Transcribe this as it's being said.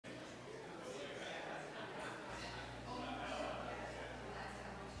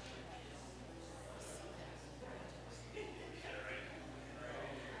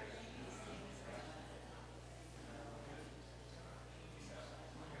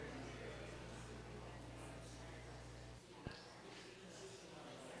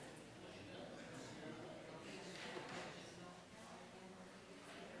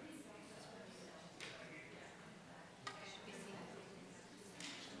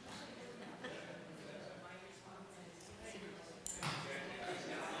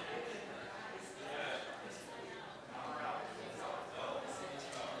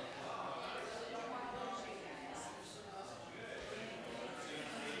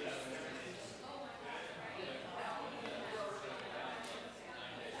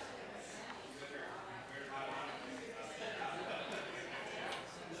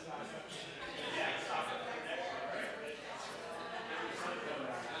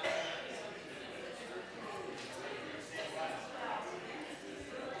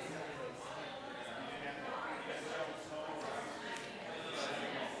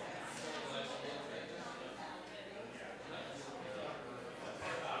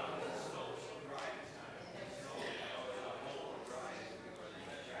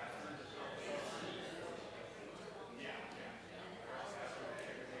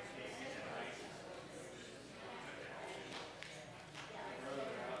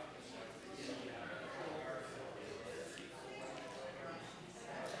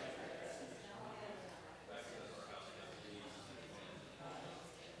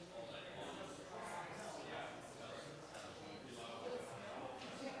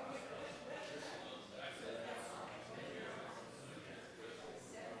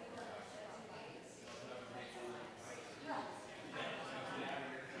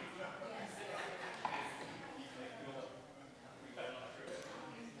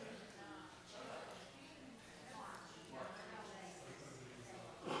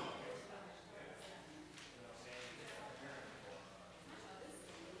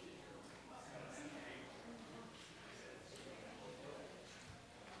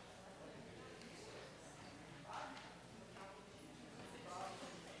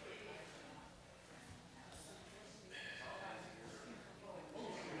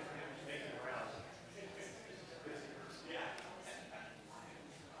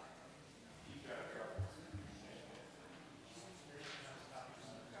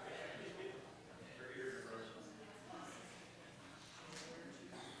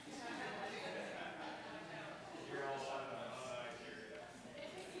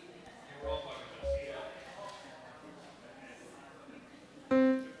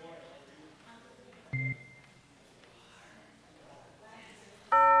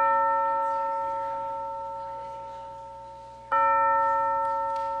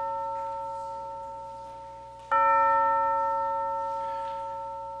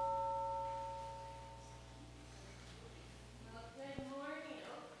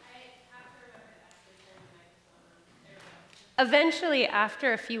Eventually,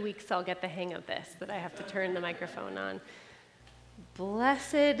 after a few weeks, I'll get the hang of this, that I have to turn the microphone on.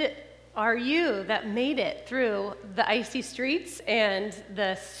 Blessed are you that made it through the icy streets and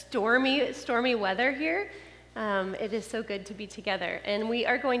the stormy weather here. It is so good to be together. And we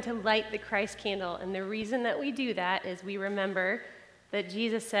are going to light the Christ candle. And the reason that we do that is we remember that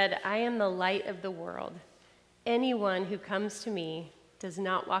Jesus said, I am the light of the world. Anyone who comes to me does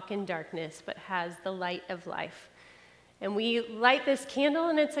not walk in darkness, but has the light of life. And we light this candle,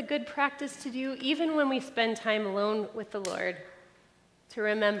 and it's a good practice to do even when we spend time alone with the Lord, to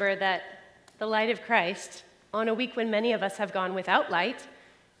remember that the light of Christ, on a week when many of us have gone without light,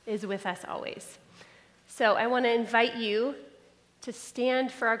 is with us always. So I want to invite you to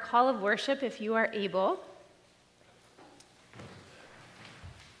stand for our call of worship if you are able.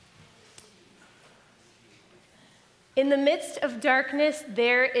 In the midst of darkness,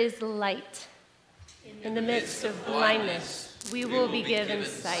 there is light. In the midst of blindness, we will be given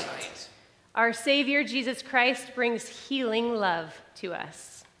sight. Our Savior, Jesus Christ, brings healing love to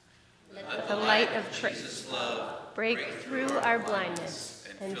us. Let the light of Christ's love break through our blindness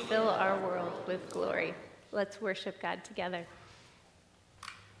and fill our world with glory. Let's worship God together.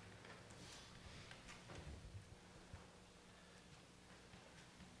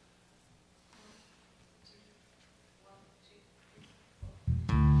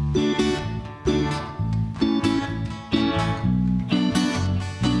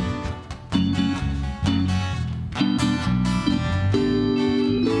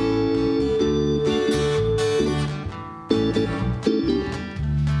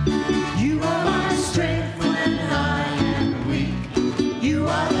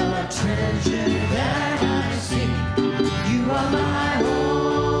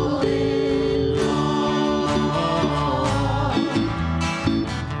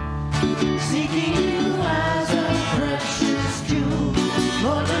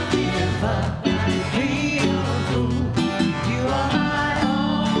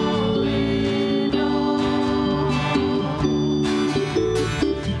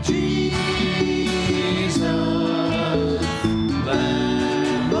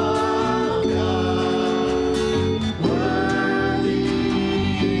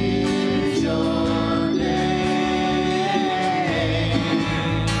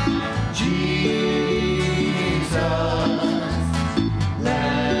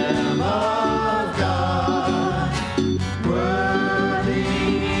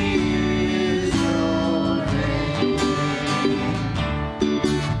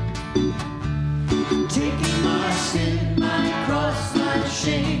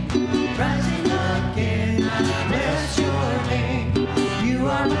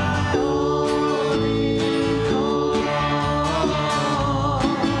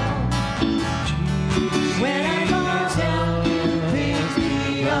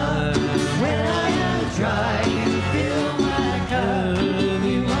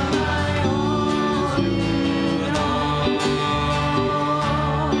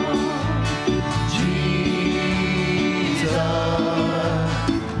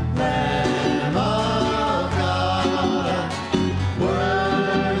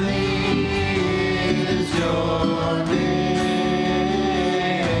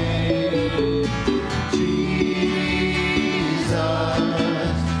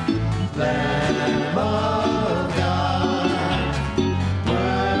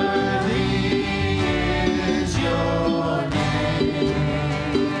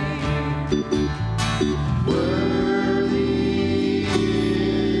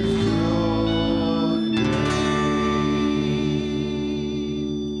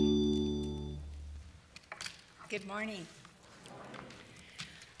 Good morning.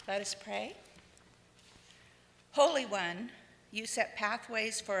 Let us pray. Holy One, you set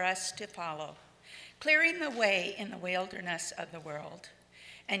pathways for us to follow, clearing the way in the wilderness of the world,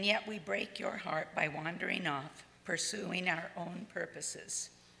 and yet we break your heart by wandering off, pursuing our own purposes.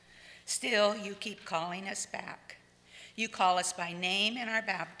 Still, you keep calling us back. You call us by name in our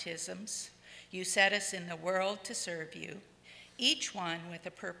baptisms. You set us in the world to serve you, each one with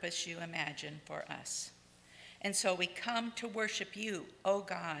a purpose you imagine for us. And so we come to worship you, O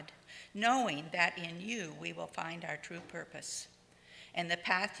God, knowing that in you we will find our true purpose. And the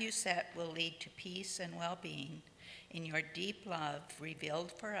path you set will lead to peace and well-being in your deep love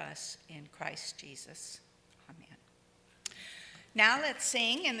revealed for us in Christ Jesus. Amen. Now let's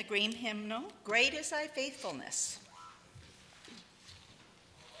sing in the green hymnal, Great is Thy Faithfulness.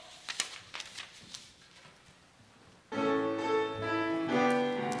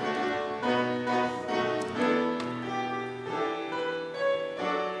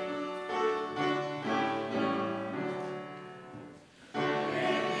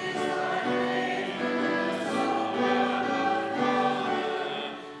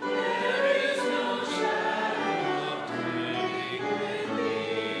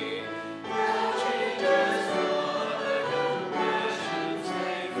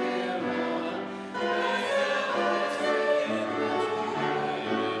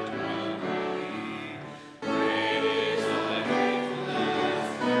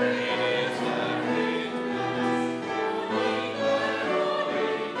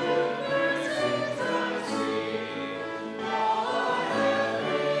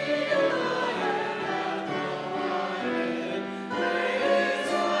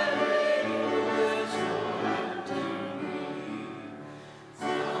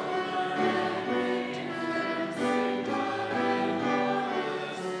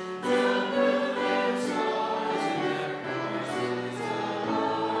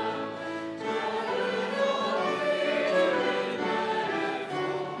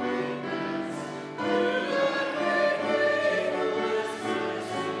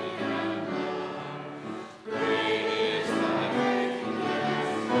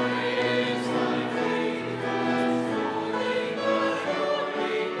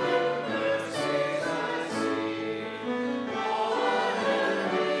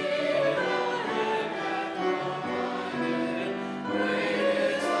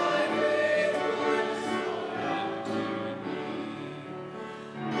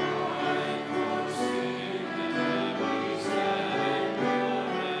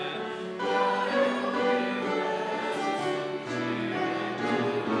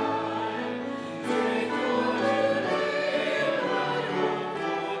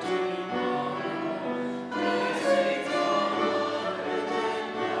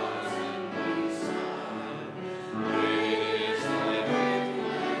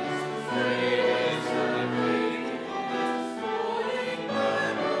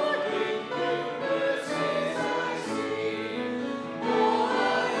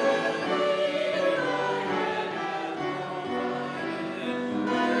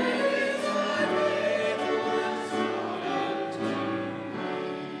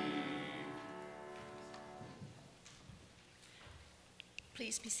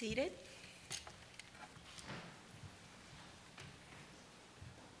 please be seated?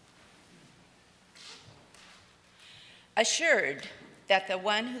 Assured that the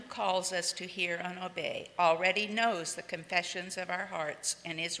one who calls us to hear and obey already knows the confessions of our hearts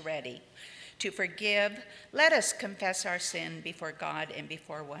and is ready to forgive, let us confess our sin before God and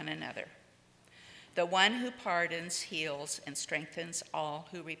before one another. The one who pardons, heals, and strengthens all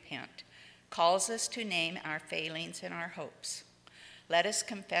who repent calls us to name our failings and our hopes. Let us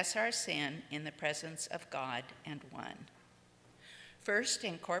confess our sin in the presence of God and one. First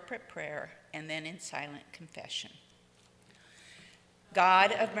in corporate prayer and then in silent confession.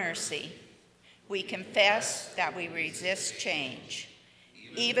 God of mercy, we confess that we resist change,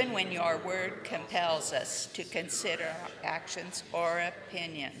 even when your word compels us to consider our actions or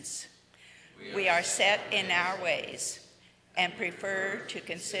opinions. We are set in our ways and prefer to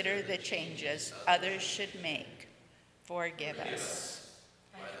consider the changes others should make. Forgive us.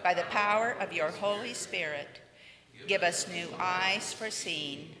 By the power of your Holy Spirit, give us new eyes for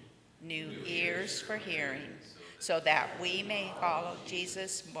seeing, new ears for hearing, so that we may follow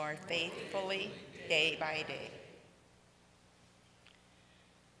Jesus more faithfully day by day.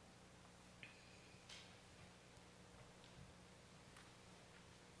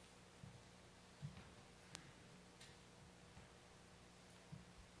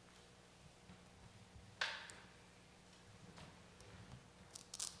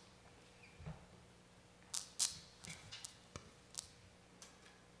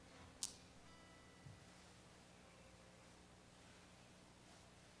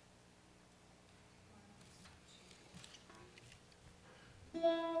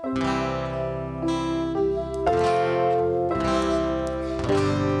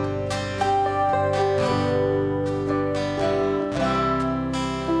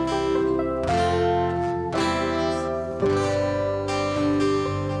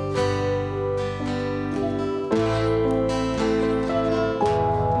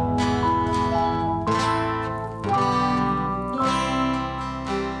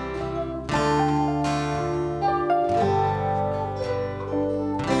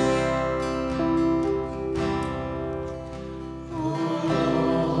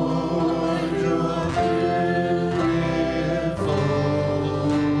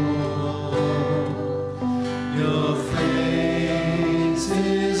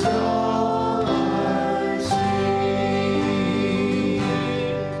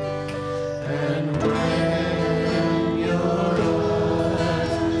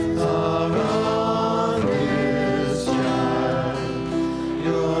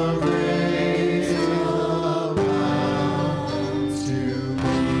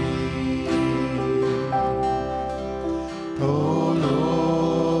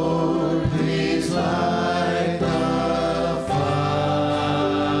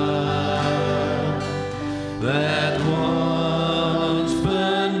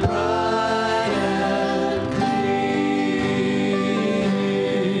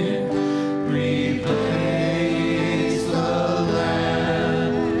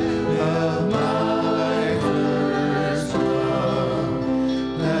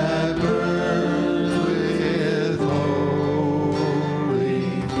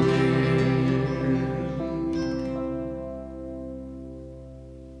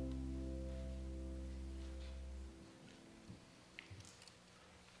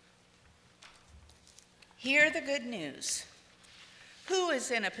 Hear the good news. Who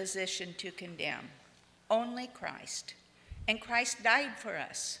is in a position to condemn? Only Christ. And Christ died for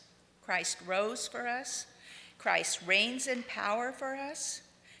us. Christ rose for us. Christ reigns in power for us.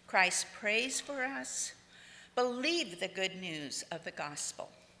 Christ prays for us. Believe the good news of the gospel.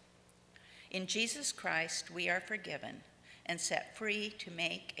 In Jesus Christ, we are forgiven and set free to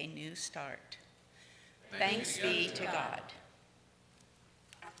make a new start. Thanks be to God.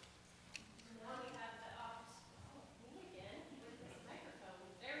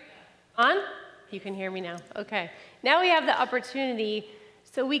 On? You can hear me now. Okay. Now we have the opportunity,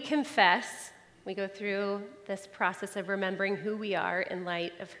 so we confess. We go through this process of remembering who we are in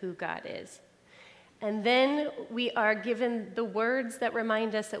light of who God is. And then we are given the words that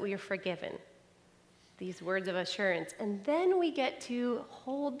remind us that we are forgiven, these words of assurance. And then we get to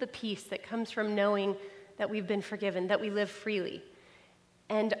hold the peace that comes from knowing that we've been forgiven, that we live freely.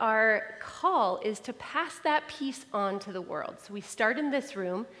 And our call is to pass that peace on to the world. So we start in this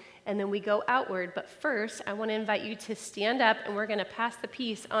room, and then we go outward. But first, I want to invite you to stand up, and we're going to pass the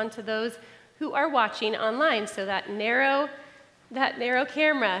peace on to those who are watching online. So that narrow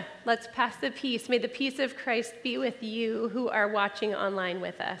camera, let's pass the peace. May the peace of Christ be with you who are watching online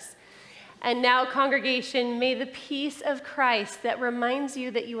with us. And now, congregation, may the peace of Christ that reminds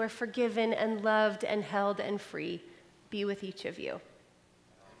you that you are forgiven and loved and held and free be with each of you.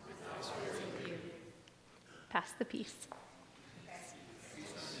 Pass the peace.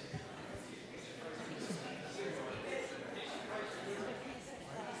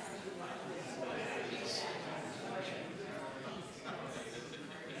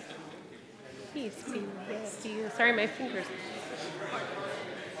 Peace be with you. Sorry, my fingers.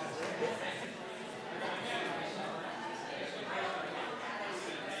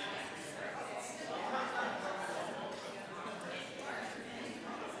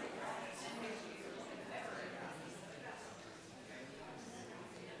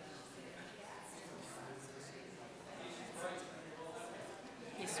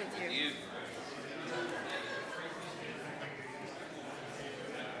 Peace with you.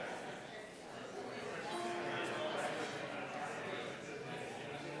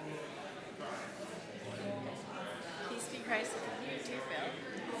 Peace be Christ with you too,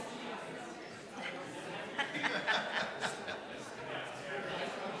 Phil.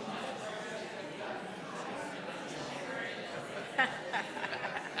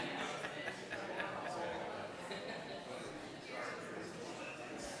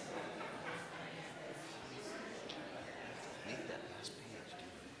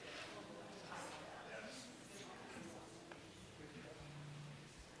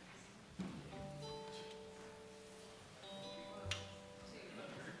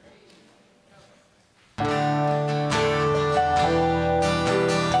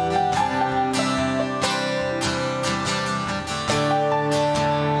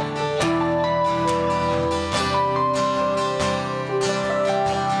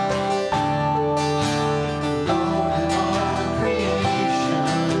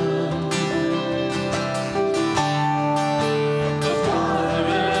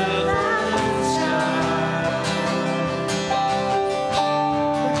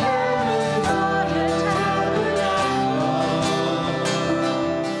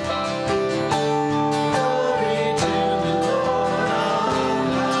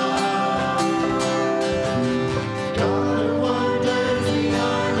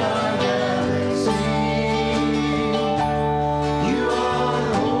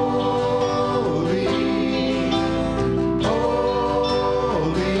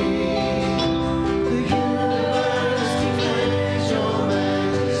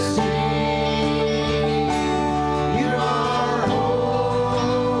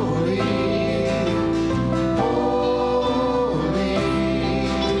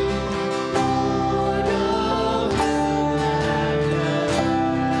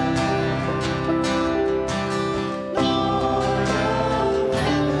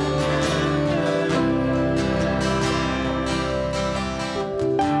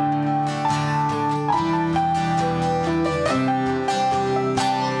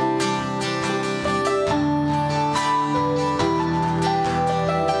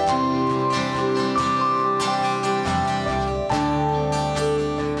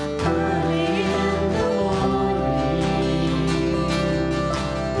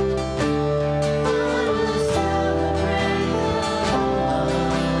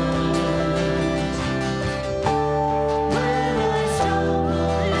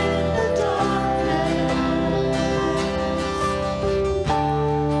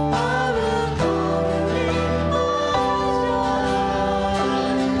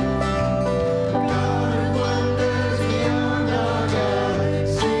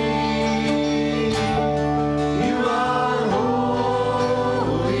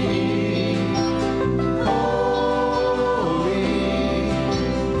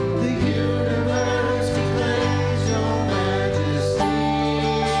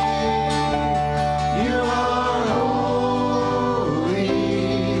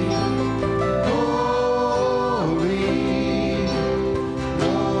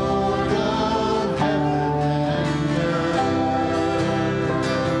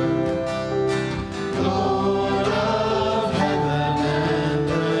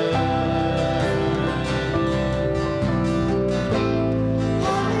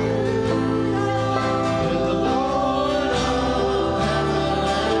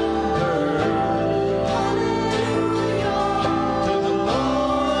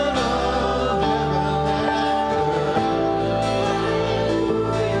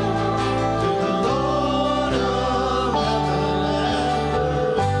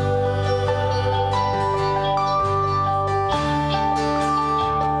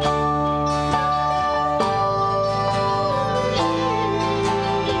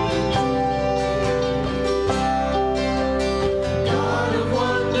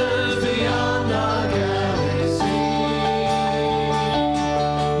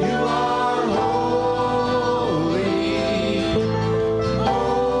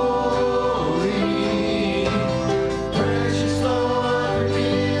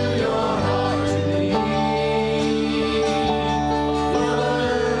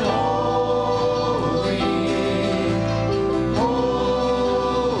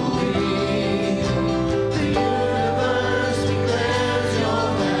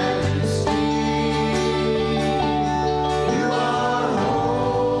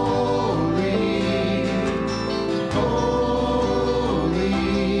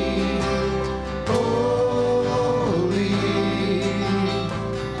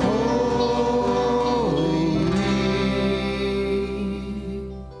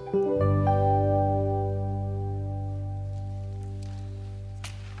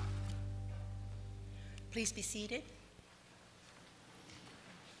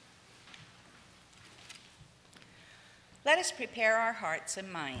 Let us prepare our hearts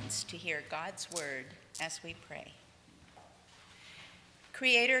and minds to hear God's word as we pray.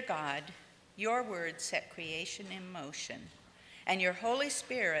 Creator God, your word set creation in motion, and your Holy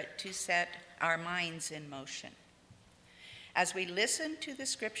Spirit to set our minds in motion. As we listen to the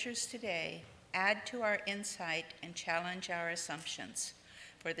scriptures today, add to our insight and challenge our assumptions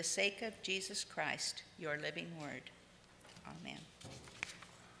for the sake of Jesus Christ, your living word. Amen.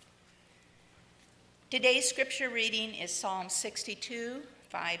 Today's scripture reading is Psalm 62,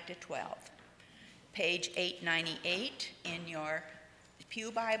 5-12, page 898 in your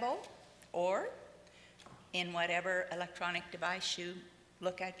Pew Bible, or in whatever electronic device you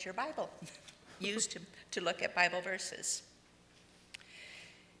look at your Bible, use to look at Bible verses.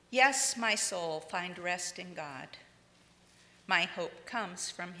 Yes, my soul, find rest in God. My hope comes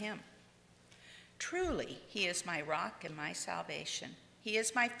from him. Truly, he is my rock and my salvation. He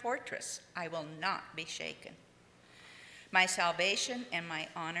is my fortress. I will not be shaken. My salvation and my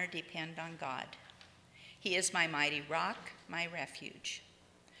honor depend on God. He is my mighty rock, my refuge.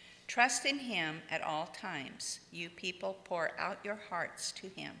 Trust in him at all times. You people, pour out your hearts to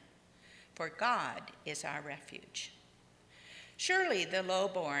him, for God is our refuge. Surely the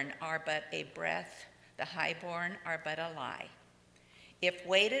lowborn are but a breath, the highborn are but a lie. If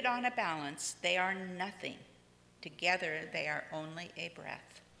weighted on a balance, they are nothing. Together they are only a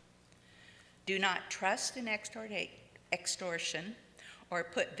breath. Do not trust in extortion or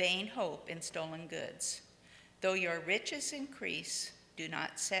put vain hope in stolen goods. Though your riches increase, do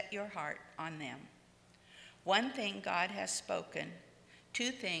not set your heart on them. One thing God has spoken,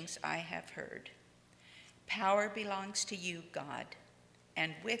 two things I have heard. Power belongs to you, God,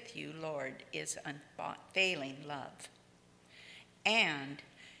 and with you, Lord, is unfailing love. And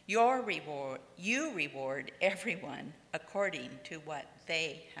you reward everyone according to what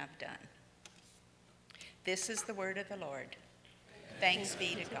they have done. This is the word of the Lord. Thanks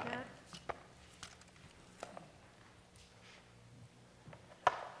be to God.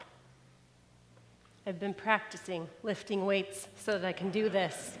 I've been practicing lifting weights so that I can do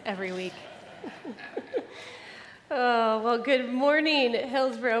this every week. Oh, well, good morning,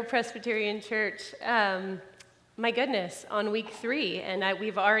 Hillsboro Presbyterian Church. My goodness, on week 3, and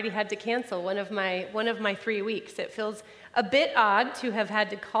we've already had to cancel one of my 3 weeks. It feels a bit odd to have had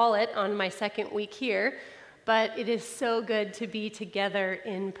to call it on my second week here, but it is so good to be together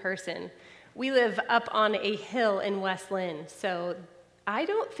in person. We live up on a hill in West Lynn, so I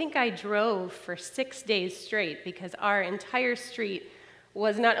don't think I drove for 6 days straight because our entire street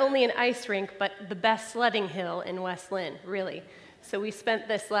was not only an ice rink, but the best sledding hill in West Lynn, really. So we spent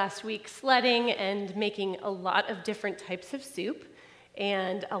this last week sledding and making a lot of different types of soup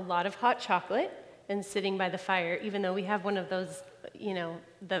and a lot of hot chocolate and sitting by the fire, even though we have one of those,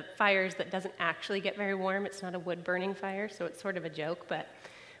 the fires that doesn't actually get very warm. It's not a wood-burning fire, so it's sort of a joke, but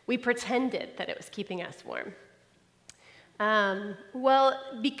we pretended that it was keeping us warm. Well,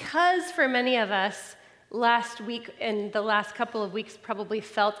 because for many of us, last week and the last couple of weeks probably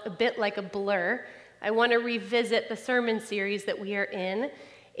felt a bit like a blur, I want to revisit the sermon series that we are in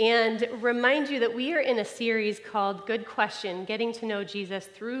and remind you that we are in a series called Good Question, Getting to Know Jesus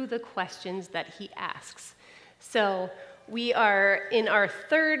Through the Questions That He Asks. So we are in our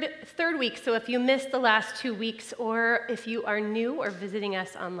third week, so if you missed the last 2 weeks or if you are new or visiting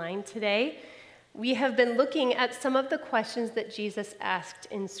us online today, we have been looking at some of the questions that Jesus asked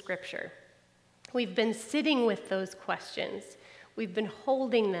in Scripture. We've been sitting with those questions. We've been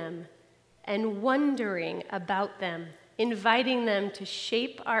holding them and wondering about them, inviting them to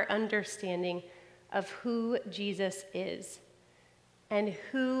shape our understanding of who Jesus is and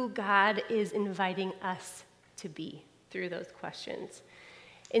who God is inviting us to be through those questions.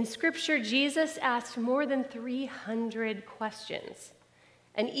 In Scripture, Jesus asked more than 300 questions.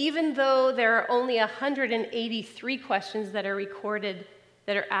 And even though there are only 183 questions that are recorded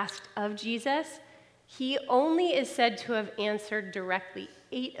that are asked of Jesus, he only is said to have answered directly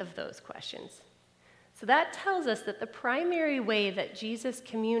 8 of those questions. So that tells us that the primary way that Jesus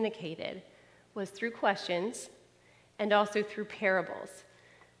communicated was through questions and also through parables,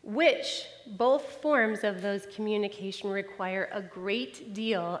 which both forms of those communication require a great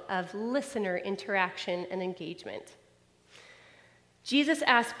deal of listener interaction and engagement. Jesus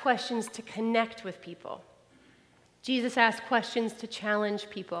asked questions to connect with people. Jesus asked questions to challenge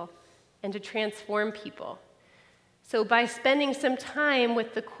people and to transform people. So by spending some time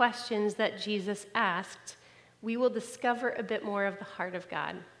with the questions that Jesus asked, we will discover a bit more of the heart of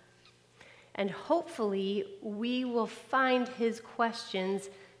God. And hopefully, we will find his questions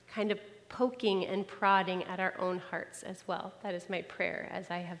kind of poking and prodding at our own hearts as well. That is my prayer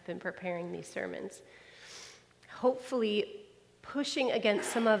as I have been preparing these sermons. hopefully pushing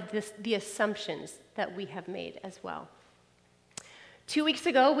against some of the assumptions that we have made as well. 2 weeks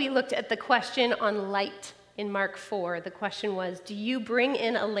ago, we looked at the question on light in Mark 4. The question was, do you bring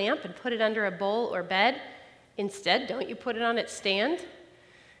in a lamp and put it under a bowl or bed? Instead, don't you put it on its stand?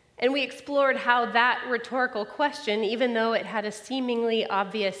 And we explored how that rhetorical question, even though it had a seemingly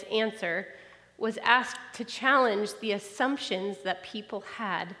obvious answer, was asked to challenge the assumptions that people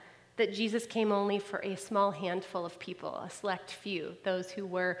had that Jesus came only for a small handful of people, a select few, those who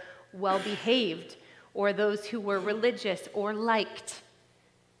were well-behaved or those who were religious or liked.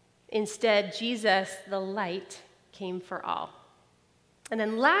 Instead, Jesus, the light, came for all. And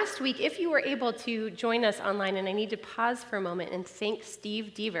then last week, if you were able to join us online, and I need to pause for a moment and thank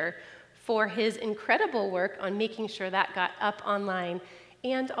Steve Deaver for his incredible work on making sure that got up online,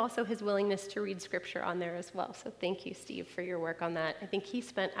 and also his willingness to read scripture on there as well. So thank you, Steve, for your work on that. I think he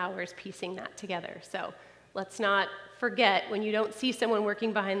spent hours piecing that together. So let's not forget, when you don't see someone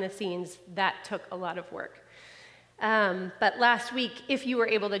working behind the scenes, that took a lot of work. But last week, if you were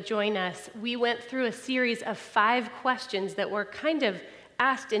able to join us, we went through a series of 5 questions that were kind of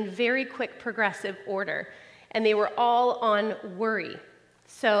asked in very quick progressive order, and they were all on worry.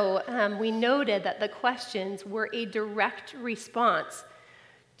 So we noted that the questions were a direct response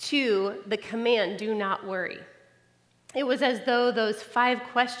to the command, do not worry. It was as though those 5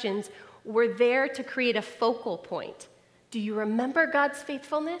 questions were there to create a focal point. Do you remember God's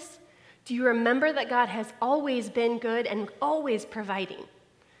faithfulness? Do you remember that God has always been good and always providing?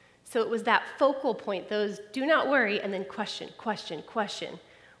 So it was that focal point, those do not worry, and then question,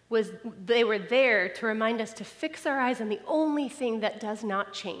 they were there to remind us to fix our eyes on the only thing that does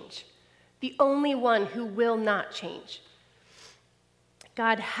not change, the only one who will not change.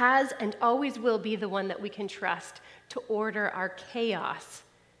 God has and always will be the one that we can trust to order our chaos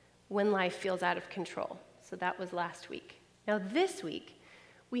when life feels out of control. So that was last week. Now this week,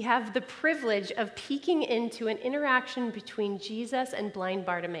 we have the privilege of peeking into an interaction between Jesus and blind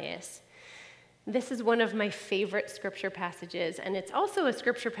Bartimaeus. This is one of my favorite scripture passages, and it's also a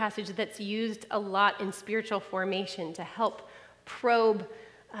scripture passage that's used a lot in spiritual formation to help probe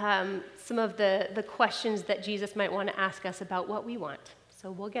some of the questions that Jesus might want to ask us about what we want.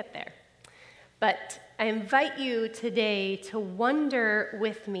 So we'll get there. But I invite you today to wonder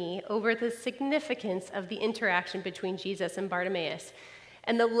with me over the significance of the interaction between Jesus and Bartimaeus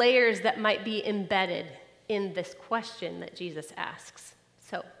and the layers that might be embedded in this question that Jesus asks.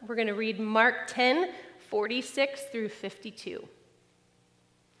 So we're going to read Mark 10, 46 through 52.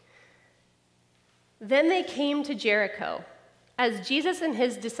 Then they came to Jericho. As Jesus and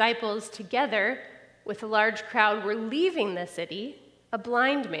his disciples, together with a large crowd, were leaving the city, a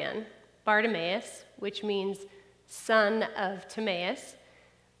blind man, Bartimaeus, which means son of Timaeus,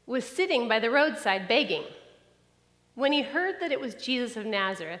 was sitting by the roadside begging. When he heard that it was Jesus of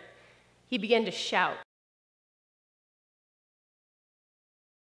Nazareth, he began to shout,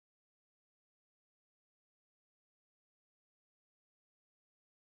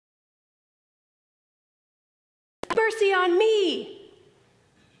 "Mercy on me!"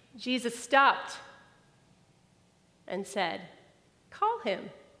 Jesus stopped and said, "Call him."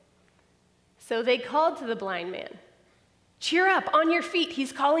 So they called to the blind man, "Cheer up, on your feet,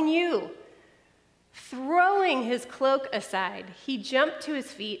 he's calling you." Throwing his cloak aside, he jumped to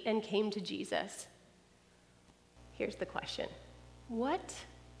his feet and came to Jesus. Here's the question. "What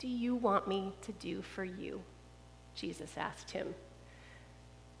do you want me to do for you?" Jesus asked him.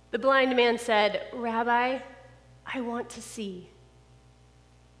 The blind man said, "Rabbi, I want to see."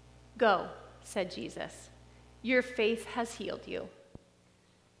 "Go," said Jesus. "Your faith has healed you."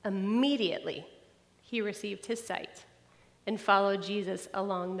 Immediately, he received his sight and followed Jesus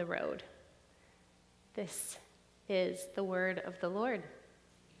along the road. This is the word of the Lord.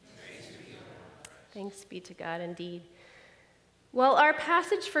 Thanks be to God indeed. Well, our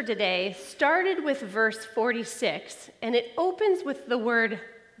passage for today started with verse 46, and it opens with the word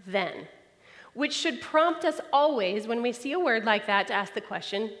 "then," which should prompt us always when we see a word like that to ask the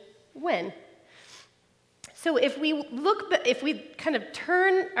question, when? So if you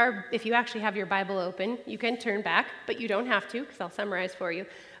actually have your Bible open, you can turn back, but you don't have to, because I'll summarize for you.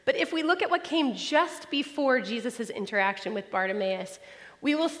 But if we look at what came just before Jesus' interaction with Bartimaeus,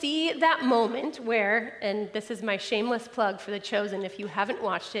 we will see that moment where, and this is my shameless plug for The Chosen, if you haven't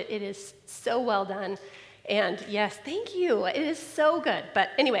watched it, it is so well done. And yes, thank you, it is so good.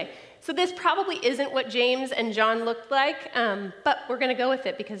 But anyway, so this probably isn't what James and John looked like, but we're going to go with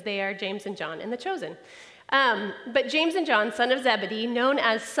it because they are James and John in The Chosen. But James and John, son of Zebedee, known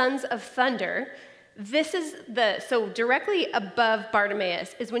as sons of thunder, So directly above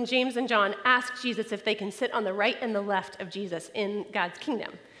Bartimaeus is when James and John ask Jesus if they can sit on the right and the left of Jesus in God's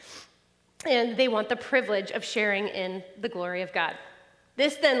kingdom. And they want the privilege of sharing in the glory of God.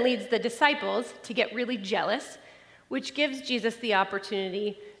 This then leads the disciples to get really jealous, which gives Jesus the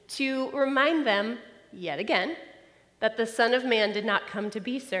opportunity to remind them, yet again, that the Son of Man did not come to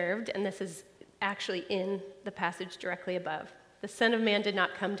be served, and this is actually in the passage directly above. The Son of Man did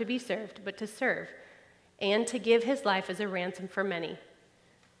not come to be served, but to serve, and to give his life as a ransom for many.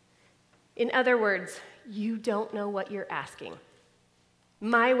 In other words, you don't know what you're asking.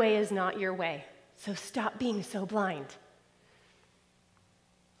 My way is not your way, so stop being so blind.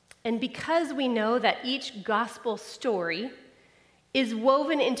 And because we know that each gospel story is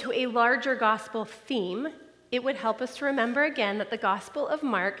woven into a larger gospel theme, it would help us to remember again that the Gospel of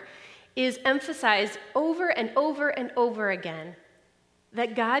Mark is emphasized over and over and over again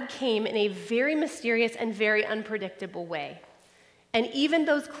that God came in a very mysterious and very unpredictable way. And even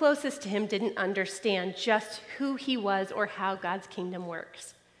those closest to him didn't understand just who he was or how God's kingdom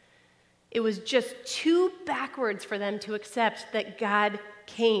works. It was just too backwards for them to accept that God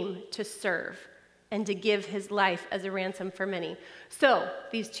came to serve and to give his life as a ransom for many. So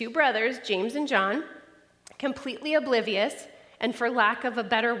these two brothers, James and John, completely oblivious, and for lack of a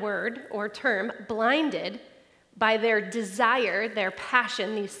better word or term, blinded by their desire, their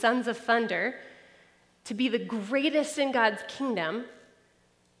passion, these sons of thunder, to be the greatest in God's kingdom,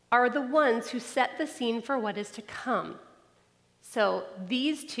 are the ones who set the scene for what is to come. So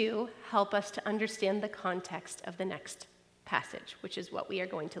these two help us to understand the context of the next passage, which is what we are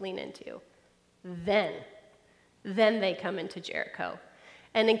going to lean into. Then they come into Jericho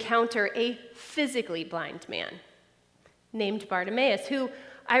and encounter a physically blind man named Bartimaeus, who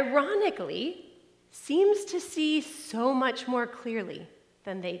ironically seems to see so much more clearly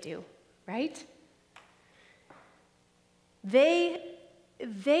than they do, right? They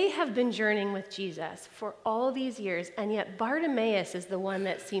have been journeying with Jesus for all these years, and yet Bartimaeus is the one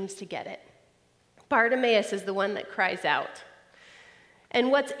that seems to get it. Bartimaeus is the one that cries out. And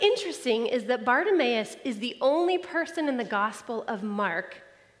what's interesting is that Bartimaeus is the only person in the Gospel of Mark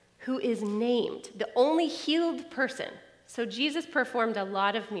who is named, the only healed person. So Jesus performed a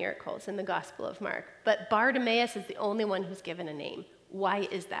lot of miracles in the Gospel of Mark, but Bartimaeus is the only one who's given a name. Why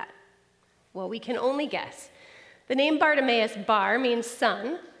is that? Well, we can only guess. The name Bartimaeus, bar, means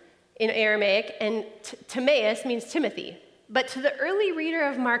son in Aramaic, and Timaeus means Timothy. But to the early reader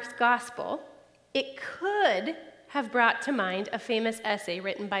of Mark's Gospel, it could have brought to mind a famous essay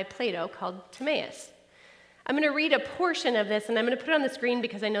written by Plato called Timaeus. I'm going to read a portion of this, and I'm going to put it on the screen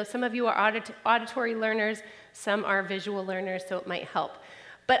because I know some of you are auditory learners, some are visual learners, so it might help.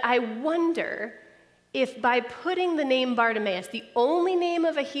 But I wonder if by putting the name Bartimaeus, the only name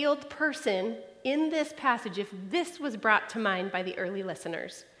of a healed person in this passage, if this was brought to mind by the early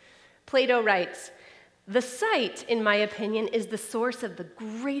listeners. Plato writes, "The sight, in my opinion, is the source of the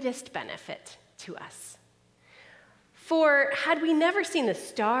greatest benefit to us. For had we never seen the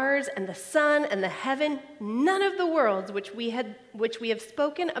stars and the sun and the heaven, none of the worlds which we have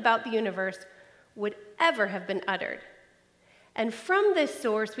spoken about the universe would ever have been uttered. And from this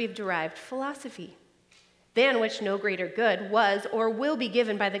source we've derived philosophy, than which no greater good was or will be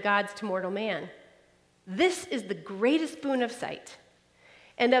given by the gods to mortal man. This is the greatest boon of sight.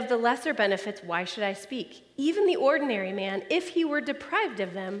 And of the lesser benefits, why should I speak? Even the ordinary man, if he were deprived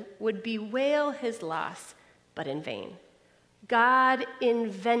of them, would bewail his loss, but in vain. God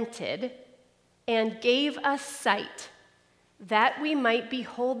invented and gave us sight that we might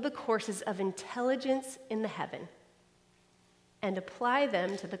behold the courses of intelligence in the heaven and apply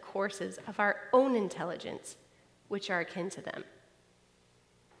them to the courses of our own intelligence, which are akin to them."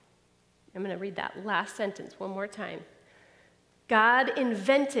 I'm going to read that last sentence one more time. God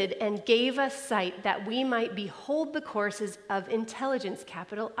invented and gave us sight that we might behold the courses of intelligence,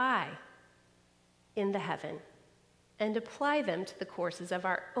 capital I, in the heaven, and apply them to the courses of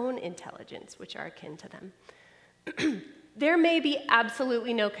our own intelligence, which are akin to them. There may be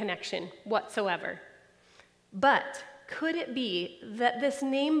absolutely no connection whatsoever, but could it be that this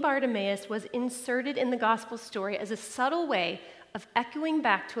name Bartimaeus was inserted in the gospel story as a subtle way of echoing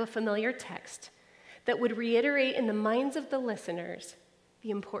back to a familiar text that would reiterate in the minds of the listeners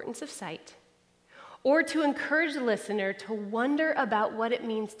the importance of sight, or to encourage the listener to wonder about what it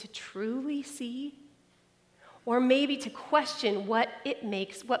means to truly see, or maybe to question what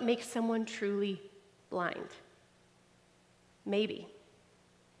makes someone truly blind? Maybe,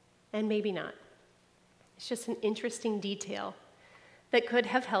 and maybe not. It's just an interesting detail that could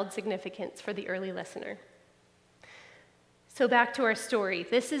have held significance for the early listener. So back to our story.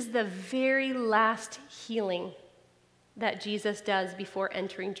 This is the very last healing that Jesus does before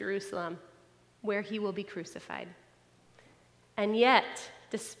entering Jerusalem, where he will be crucified. And yet,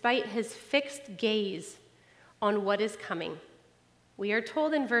 despite his fixed gaze on what is coming, we are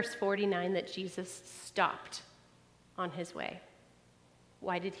told in verse 49 that Jesus stopped on his way.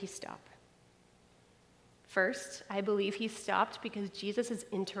 Why did he stop? First, I believe he stopped because Jesus is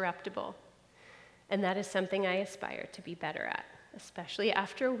interruptible. And that is something I aspire to be better at, especially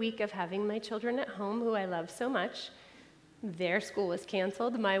after a week of having my children at home who I love so much. Their school was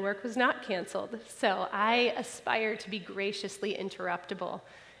canceled, my work was not canceled. So I aspire to be graciously interruptible,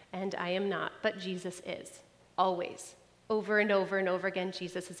 and I am not, but Jesus is, always. Over and over and over again,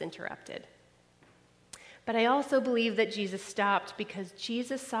 Jesus is interrupted. But I also believe that Jesus stopped because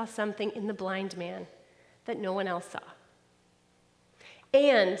Jesus saw something in the blind man that no one else saw.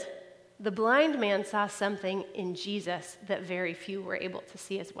 And the blind man saw something in Jesus that very few were able to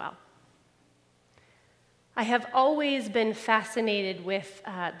see as well. I have always been fascinated with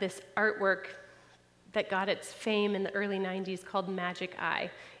this artwork that got its fame in the early 90s called Magic Eye.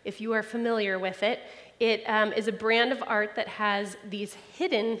 If you are familiar with it, it is a brand of art that has these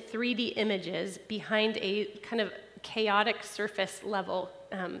hidden 3D images behind a kind of chaotic surface level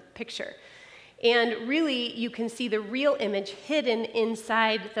picture. And really, you can see the real image hidden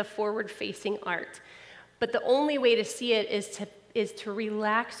inside the forward-facing art. But the only way to see it is to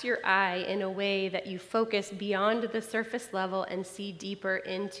relax your eye in a way that you focus beyond the surface level and see deeper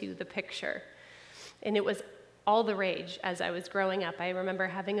into the picture. And it was all the rage as I was growing up. I remember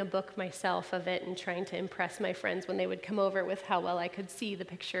having a book myself of it and trying to impress my friends when they would come over with how well I could see the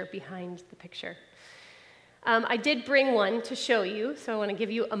picture behind the picture. I did bring one to show you, so I want to give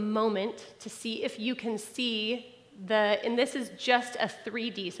you a moment to see if you can see and this is just a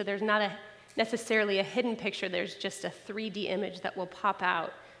 3D, so there's not necessarily a hidden picture, there's just a 3D image that will pop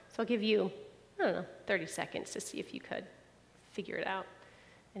out. So I'll give you, 30 seconds to see if you could figure it out.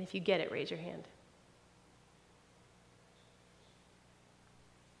 And if you get it, raise your hand.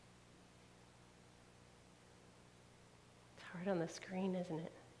 It's hard on the screen, isn't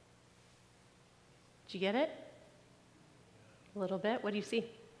it? Did you get it? A little bit? What do you see?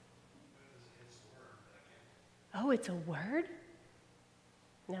 Oh, it's a word?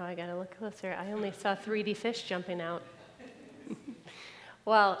 Now I gotta look closer. I only saw 3D fish jumping out.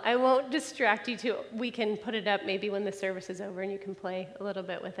 Well, I won't distract you too. We can put it up maybe when the service is over and you can play a little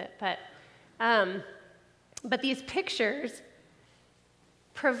bit with it. But these pictures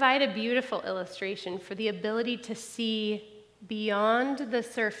provide a beautiful illustration for the ability to see beyond the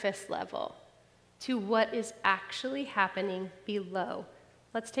surface level to what is actually happening below.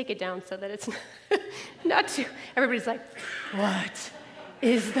 Let's take it down so that it's not too, everybody's like, what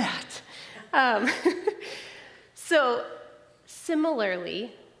is that? So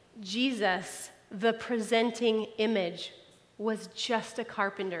similarly, Jesus, the presenting image, was just a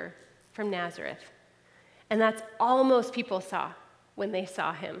carpenter from Nazareth. And that's all most people saw when they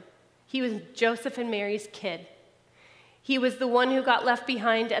saw him. He was Joseph and Mary's kid. He was the one who got left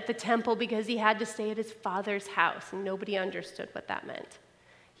behind at the temple because he had to stay at his father's house, and nobody understood what that meant.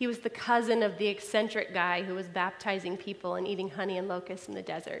 He was the cousin of the eccentric guy who was baptizing people and eating honey and locusts in the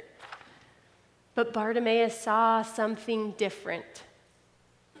desert. But Bartimaeus saw something different.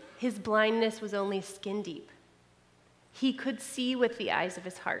 His blindness was only skin deep. He could see with the eyes of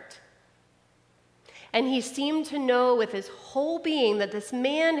his heart. And he seemed to know with his whole being that this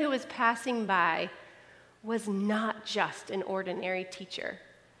man who was passing by was not just an ordinary teacher.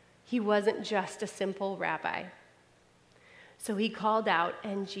 He wasn't just a simple rabbi. So he called out,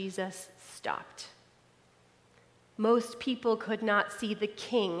 and Jesus stopped. Most people could not see the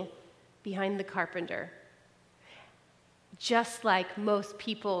king behind the carpenter, just like most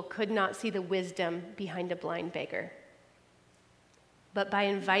people could not see the wisdom behind a blind beggar. But by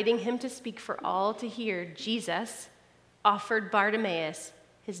inviting him to speak for all to hear, Jesus offered Bartimaeus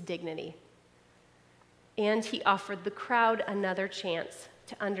his dignity. And he offered the crowd another chance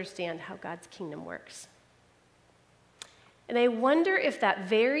to understand how God's kingdom works. And I wonder if that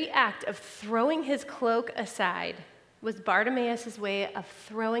very act of throwing his cloak aside was Bartimaeus' way of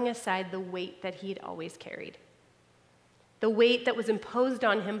throwing aside the weight that he'd always carried. The weight that was imposed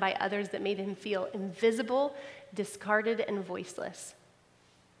on him by others that made him feel invisible, discarded, and voiceless.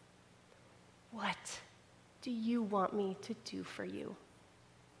 What do you want me to do for you?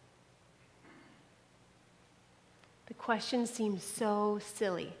 The question seems so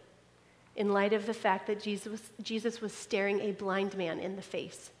silly in light of the fact that Jesus was staring a blind man in the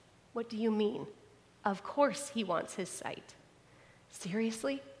face. What do you mean? Of course he wants his sight.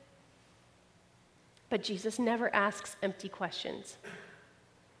 Seriously? But Jesus never asks empty questions,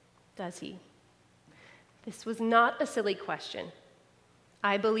 does he? This was not a silly question.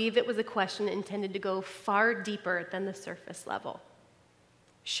 I believe it was a question intended to go far deeper than the surface level.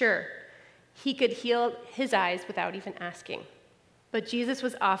 Sure, he could heal his eyes without even asking, but Jesus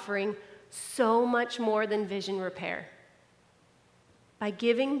was offering so much more than vision repair. By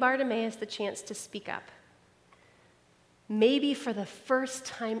giving Bartimaeus the chance to speak up, maybe for the first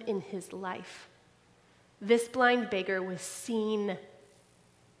time in his life, this blind beggar was seen.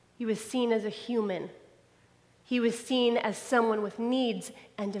 He was seen as a human. He was seen as someone with needs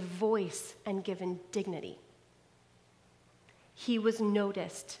and a voice and given dignity. He was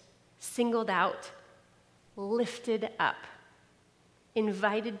noticed, singled out, lifted up,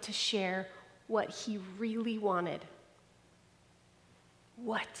 invited to share what he really wanted.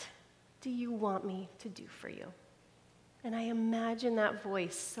 What do you want me to do for you? And I imagine that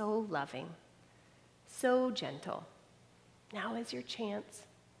voice so loving, so gentle. Now is your chance.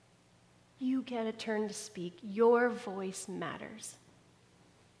 You get a turn to speak. Your voice matters.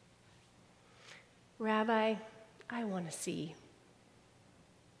 Rabbi, I want to see.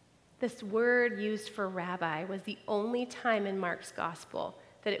 This word used for rabbi was the only time in Mark's gospel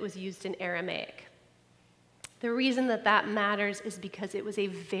that it was used in Aramaic. The reason that matters is because it was a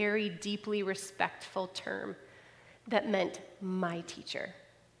very deeply respectful term that meant my teacher.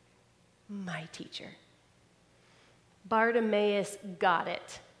 My teacher. Bartimaeus got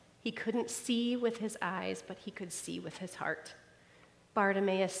it. He couldn't see with his eyes, but he could see with his heart.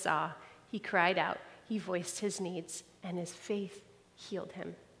 Bartimaeus saw, he cried out, he voiced his needs, and his faith healed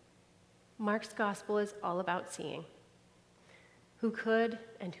him. Mark's gospel is all about seeing. Who could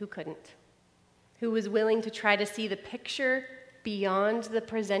and who couldn't? Who was willing to try to see the picture beyond the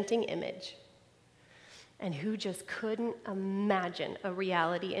presenting image? And who just couldn't imagine a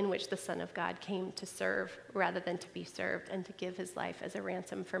reality in which the Son of God came to serve rather than to be served and to give his life as a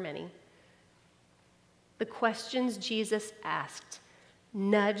ransom for many. The questions Jesus asked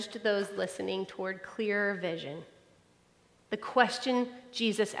nudged those listening toward clearer vision. The question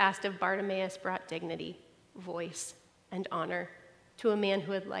Jesus asked of Bartimaeus brought dignity, voice, and honor to a man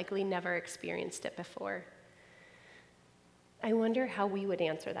who had likely never experienced it before. I wonder how we would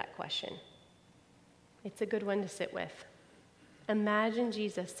answer that question. It's a good one to sit with. Imagine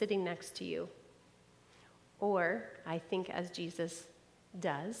Jesus sitting next to you. Or, I think as Jesus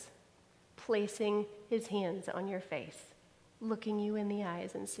does, placing his hands on your face, looking you in the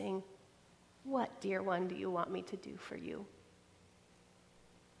eyes and saying, "What, dear one, do you want me to do for you?"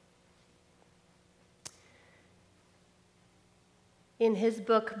 In his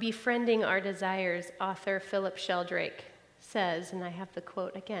book, Befriending Our Desires, author Philip Sheldrake says, and I have the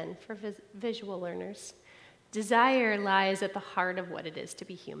quote again for visual learners, "Desire lies at the heart of what it is to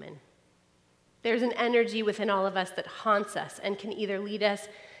be human. There's an energy within all of us that haunts us and can either lead us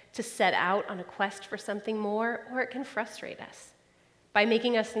to set out on a quest for something more, or it can frustrate us by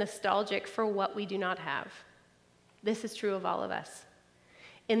making us nostalgic for what we do not have. This is true of all of us.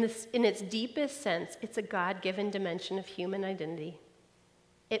 In its deepest sense, it's a God-given dimension of human identity.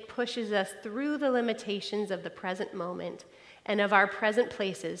 It pushes us through the limitations of the present moment and of our present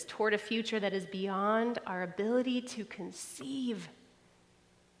places toward a future that is beyond our ability to conceive.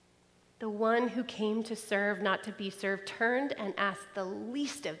 The one who came to serve, not to be served, turned and asked the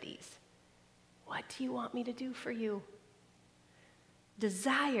least of these, 'What do you want me to do for you?'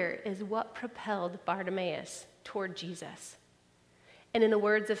 Desire is what propelled Bartimaeus toward Jesus. And in the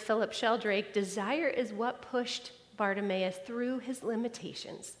words of Philip Sheldrake, desire is what pushed Bartimaeus through his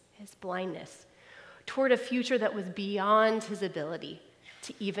limitations, his blindness, toward a future that was beyond his ability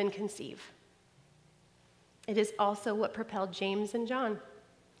to even conceive. It is also what propelled James and John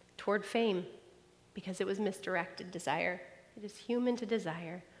toward fame, because it was misdirected desire. It is human to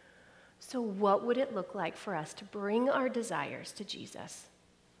desire. So what would it look like for us to bring our desires to Jesus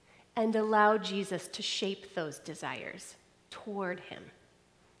and allow Jesus to shape those desires toward him?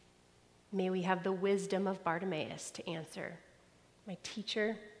 May we have the wisdom of Bartimaeus to answer, "My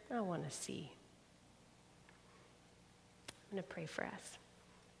teacher, I want to see." I'm going to pray for us.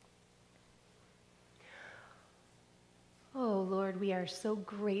 Oh, Lord, we are so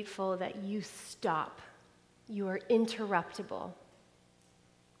grateful that you stop. You are interruptible.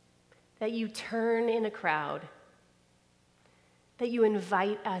 That you turn in a crowd. That you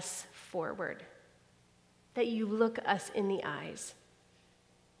invite us forward. That you look us in the eyes.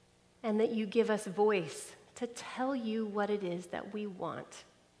 And that you give us voice to tell you what it is that we want.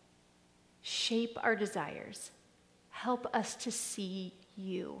 Shape our desires. Help us to see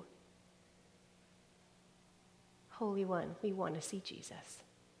you. Holy One, we want to see Jesus.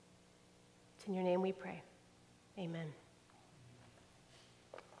 It's in your name we pray. Amen.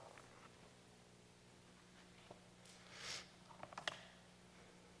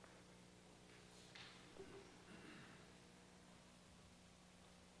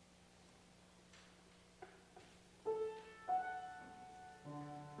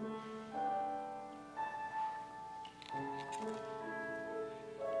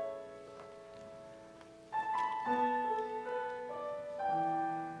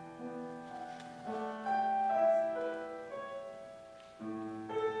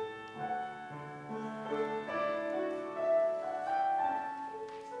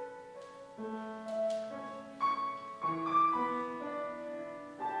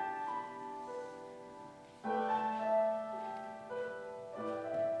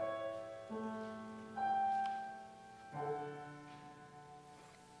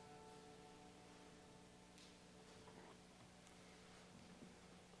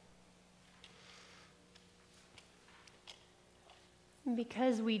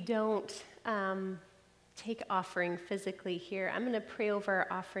 Because we don't take offering physically here, I'm going to pray over our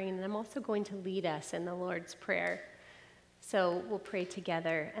offering, and I'm also going to lead us in the Lord's Prayer. So we'll pray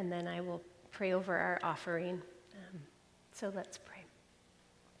together, and then I will pray over our offering. So let's pray.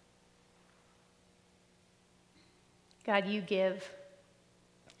 God, you give.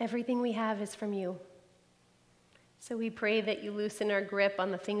 Everything we have is from you. So we pray that you loosen our grip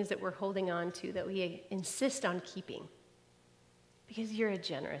on the things that we're holding on to, that we insist on keeping. Because you're a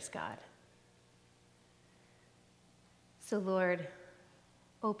generous God. So, Lord,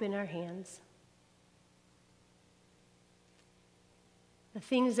 open our hands. The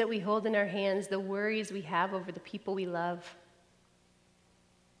things that we hold in our hands, the worries we have over the people we love,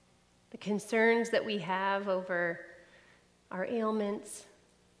 the concerns that we have over our ailments,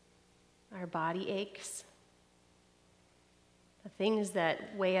 our body aches, the things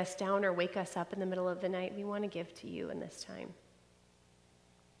that weigh us down or wake us up in the middle of the night, we want to give to you in this time.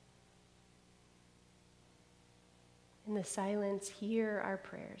 In the silence, hear our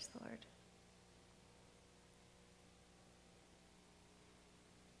prayers, Lord.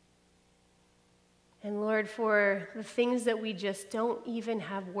 And Lord, for the things that we just don't even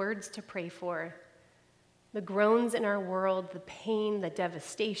have words to pray for, the groans in our world, the pain, the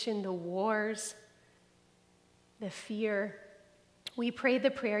devastation, the wars, the fear, we pray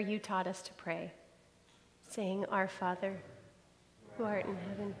the prayer you taught us to pray, saying, Our Father, who art in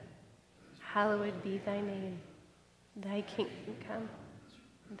heaven, hallowed be thy name. Thy kingdom come,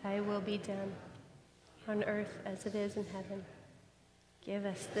 thy will be done, on earth as it is in heaven. Give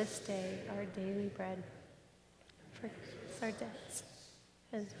us this day our daily bread. Forgive us our debts,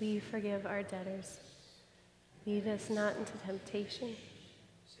 as we forgive our debtors. Lead us not into temptation,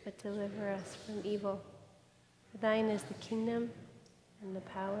 but deliver us from evil. For thine is the kingdom, and the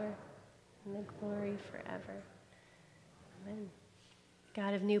power, and the glory forever. Amen.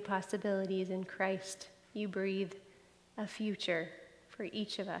 God of new possibilities in Christ, you breathe a future for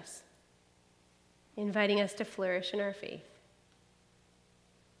each of us, inviting us to flourish in our faith.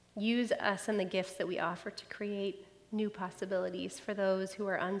 Use us and the gifts that we offer to create new possibilities for those who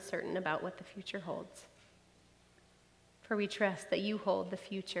are uncertain about what the future holds. For we trust that you hold the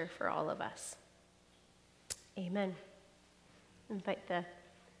future for all of us. Amen. Invite the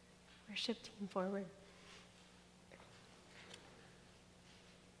worship team forward.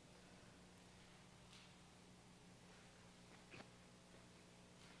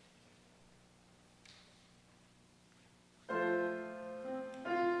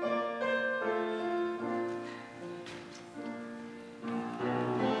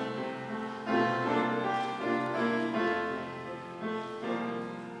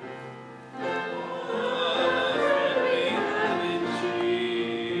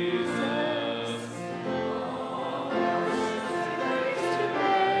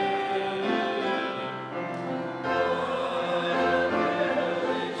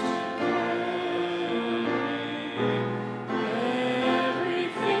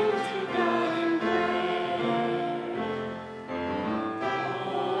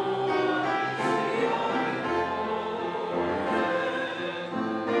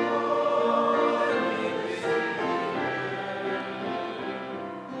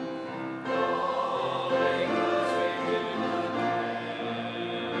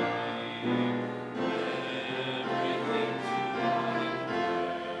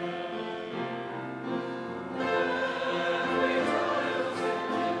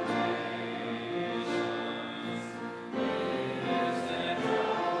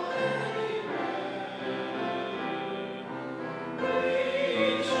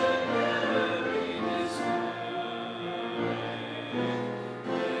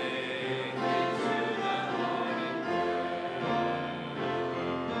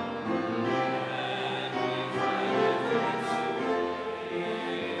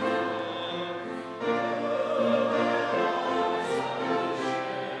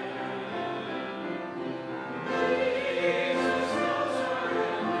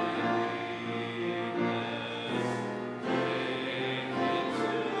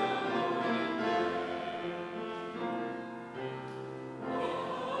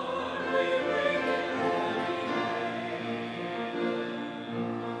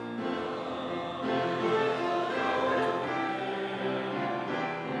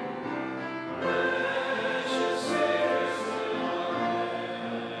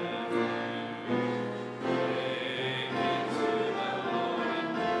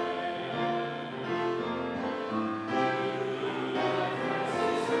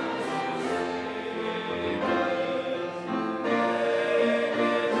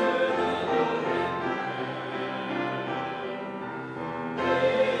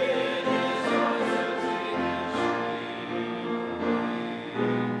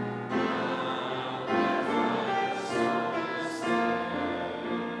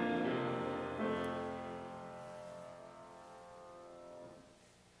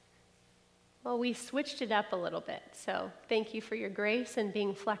 Well, we switched it up a little bit, so thank you for your grace and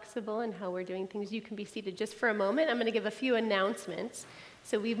being flexible in how we're doing things. You can be seated just for a moment. I'm going to give a few announcements.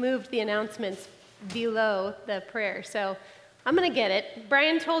 So we've moved the announcements below the prayer. So I'm going to get it.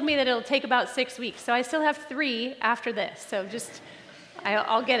 Brian told me that it'll take about 6 weeks, so I still have 3 after this. So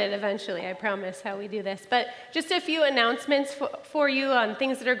I'll get it eventually, I promise, how we do this. But just a few announcements for you on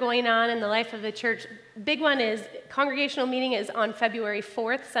things that are going on in the life of the church. Big one is congregational meeting is on February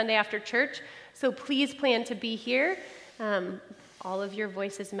 4th, Sunday after church. So please plan to be here. All of your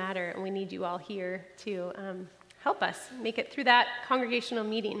voices matter, and we need you all here to help us make it through that congregational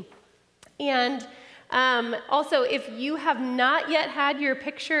meeting. And also, if you have not yet had your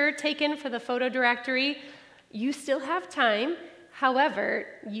picture taken for the photo directory, you still have time. However,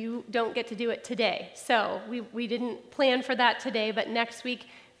 you don't get to do it today. So we didn't plan for that today, but next week,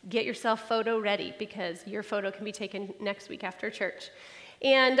 get yourself photo ready because your photo can be taken next week after church.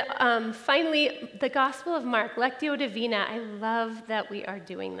 And finally, the Gospel of Mark, Lectio Divina. I love that we are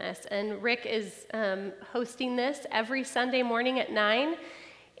doing this. And Rick is hosting this every Sunday morning at 9.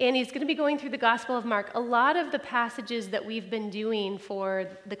 And he's going to be going through the Gospel of Mark. A lot of the passages that we've been doing for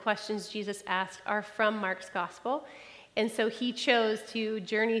the questions Jesus asked are from Mark's Gospel. And so he chose to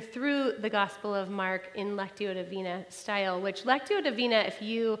journey through the Gospel of Mark in Lectio Divina style, which Lectio Divina, if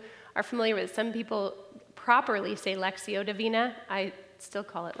you are familiar with it, some people properly say Lectio Divina. I still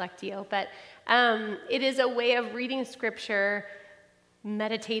call it Lectio, but it is a way of reading Scripture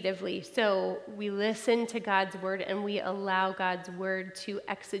meditatively. So we listen to God's Word and we allow God's Word to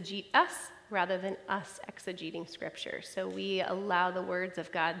exegete us rather than us exegeting Scripture. So we allow the words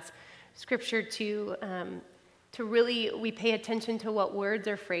of God's Scripture to really, we pay attention to what words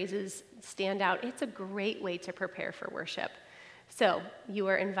or phrases stand out. It's a great way to prepare for worship. So you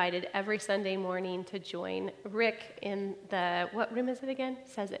are invited every Sunday morning to join Rick in the, what room is it again? It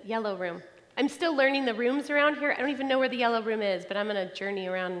says it, yellow room. I'm still learning the rooms around here. I don't even know where the yellow room is, but I'm going to journey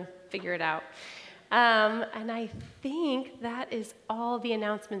around and figure it out. And I think that is all the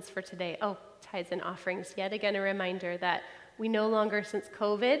announcements for today. Oh, tithes and offerings. Yet again, a reminder that we no longer, since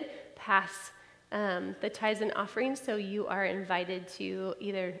COVID, pass the tithes and offerings, so you are invited to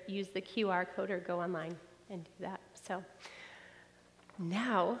either use the QR code or go online and do that. So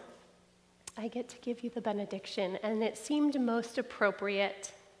now I get to give you the benediction, and it seemed most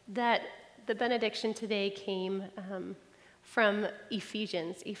appropriate that the benediction today came from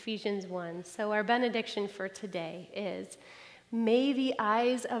Ephesians 1. So our benediction for today is, may the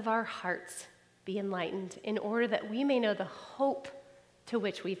eyes of our hearts be enlightened in order that we may know the hope to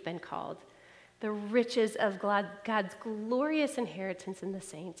which we've been called, the riches of God's glorious inheritance in the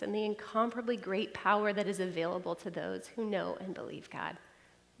saints, and the incomparably great power that is available to those who know and believe God.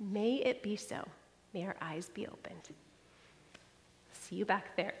 May it be so. May our eyes be opened. See you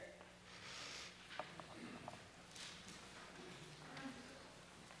back there.